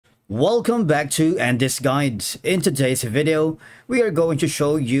Welcome back to Andy's Guides. In today's video, we are going to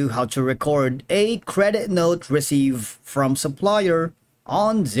show you how to record a credit note received from supplier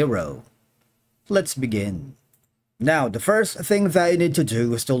on Xero. Let's begin. Now, the first thing that you need to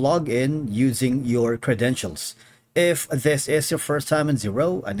do is to log in using your credentials. If this is your first time in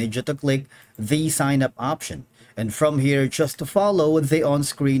Xero, I need you to click the sign up option. And from here, just to follow the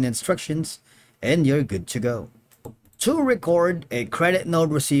on-screen instructions and you're good to go. To record a credit note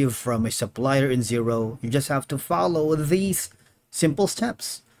received from a supplier in Xero, you just have to follow these simple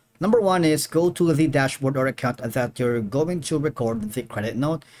steps. Number one is go to the dashboard or account that you're going to record the credit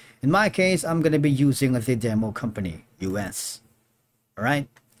note. In my case, I'm going to be using the demo company, US. Alright?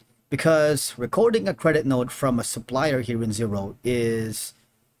 Because recording a credit note from a supplier here in Xero is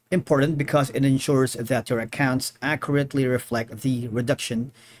important because it ensures that your accounts accurately reflect the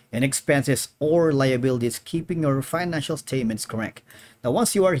reduction in expenses or liabilities, keeping your financial statements correct. Now,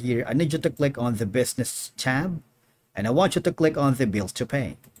 once you are here, I need you to click on the business tab and I want you to click on the bills to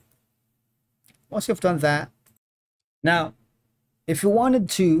pay. Once you've done that, now, if you wanted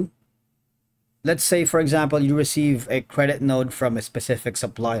to, let's say, for example, you receive a credit note from a specific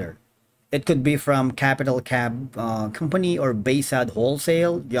supplier. It could be from Capital Cab Company or Bayside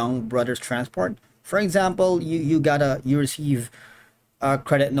Wholesale, Young Brothers Transport. For example, you receive a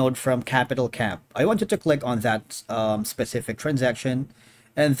credit note from Capital Cab. I want you to click on that specific transaction,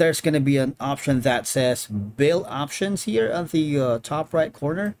 and there's going to be an option that says Bill Options here at the top right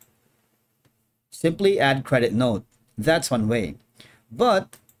corner. Simply add credit note. That's one way.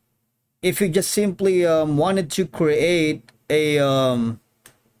 But if you just simply wanted to create a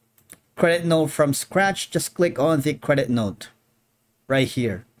credit note from scratch, just click on the credit note right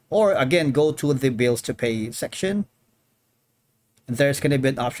here, or again go to the bills to pay section, and there's going to be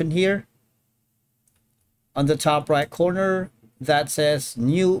an option here on the top right corner that says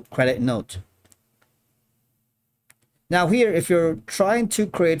new credit note. Now here, if you're trying to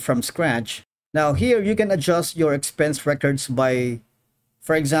create from scratch, now here you can adjust your expense records by,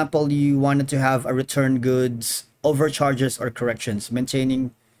 for example, you wanted to have a return goods, overcharges or corrections,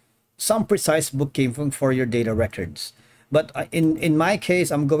 maintaining some precise bookkeeping for your data records. But in my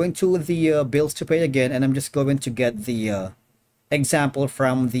case, I'm going to the bills to pay again, and I'm just going to get the example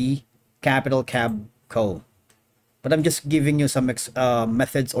from the Capital Cab Co. But I'm just giving you some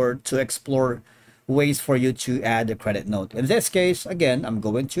methods or to explore ways for you to add a credit note. In this case, again, I'm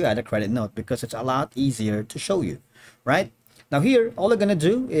going to add a credit note because it's a lot easier to show you, right? Now here, all I'm going to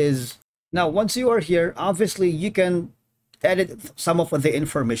do is, now once you are here, obviously you can edit some of the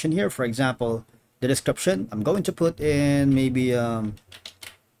information here. For example, the description, I'm going to put in maybe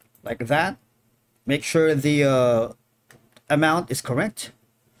like that. Make sure the amount is correct.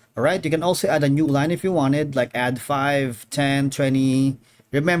 All right, you can also add a new line if you wanted, like add 5, 10, 20.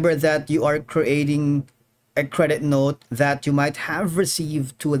 Remember that you are creating a credit note that you might have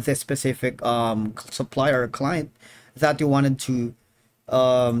received to this specific supplier or client that you wanted to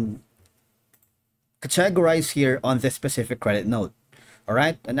categorize here on this specific credit note. All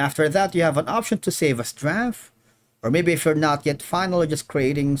right, and after that you have an option to save as draft, or maybe if you're not yet final or just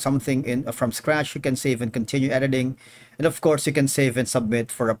creating something in from scratch, you can save and continue editing. And of course, you can save and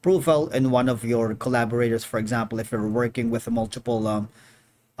submit for approval in one of your collaborators. For example, if you're working with multiple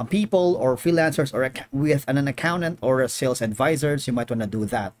people or freelancers, or with an accountant or a sales advisors, you might want to do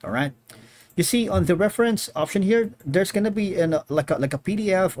that. All right, you see on the reference option here, there's going to be like a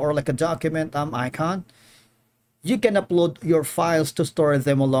PDF or like a document icon. You can upload your files to store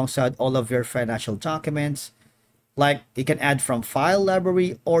them alongside all of your financial documents. Like you can add from file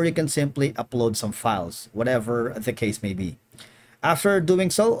library, or you can simply upload some files, whatever the case may be. After doing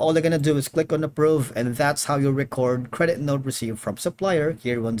so, all you're going to do is click on approve, and that's how you record credit note received from supplier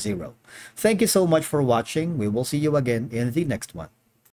here on Xero. Thank you so much for watching. We will see you again in the next one.